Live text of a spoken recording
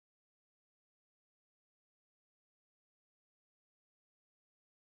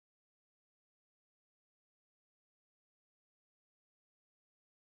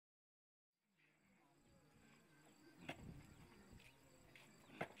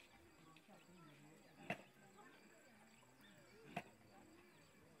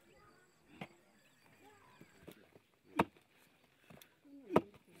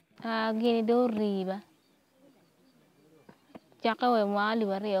Gini do riba. Chaka we mali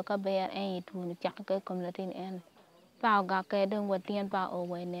wario ka bear en yitun chaka ke kom latin en. Pa ga ke dong watien pa o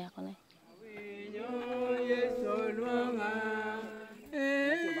we ne kone.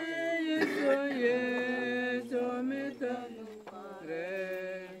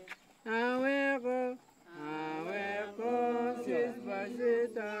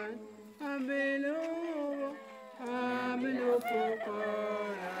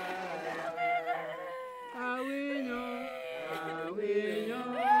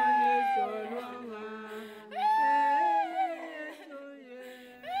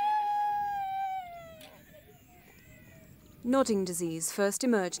 Nodding disease first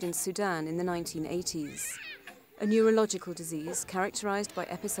emerged in Sudan in the 1980s, a neurological disease characterized by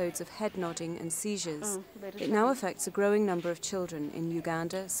episodes of head nodding and seizures. It now affects a growing number of children in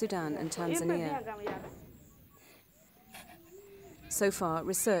Uganda, Sudan and Tanzania. So far,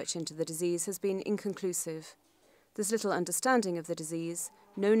 research into the disease has been inconclusive. There's little understanding of the disease,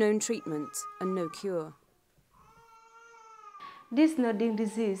 no known treatment and no cure. This nodding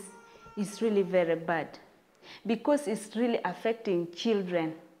disease is really very bad because it's really affecting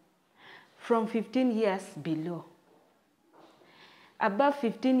children from 15 years below. Above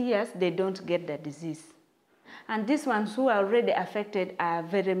 15 years, they don't get the disease. And these ones who are already affected are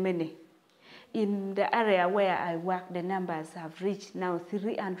very many. In the area where I work, the numbers have reached now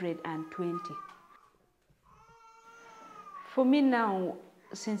 320. For me now,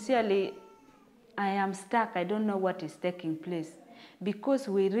 sincerely, I am stuck. I don't know what is taking place because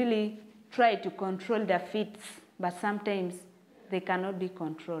we really try to control the fits, but sometimes they cannot be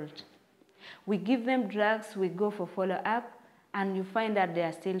controlled. We give them drugs, we go for follow-up, and you find that they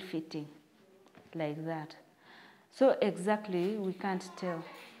are still fitting like that. So exactly, we can't tell.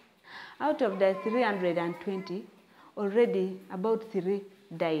 Out of the 320, already about 3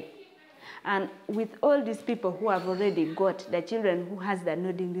 died. And with all these people who have already got the children who has the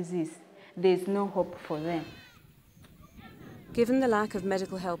nodding disease, there is no hope for them. Given the lack of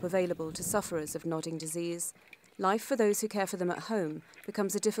medical help available to sufferers of nodding disease, life for those who care for them at home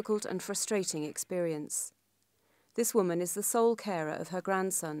becomes a difficult and frustrating experience. This woman is the sole carer of her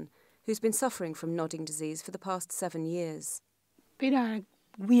grandson, who's been suffering from nodding disease for the past 7 years.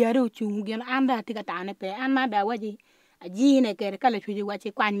 Ajine kere kala chuji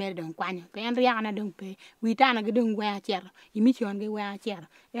wachi kwan mer don kwanyo ke en riana don pe witana ge don wa cher emission ge wa cher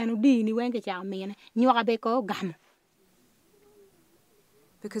en udi ni wen ke cha mene nyoka be ko gam.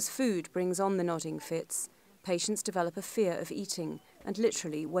 Because food brings on the nodding fits, patients develop a fear of eating and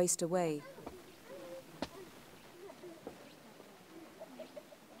literally waste away.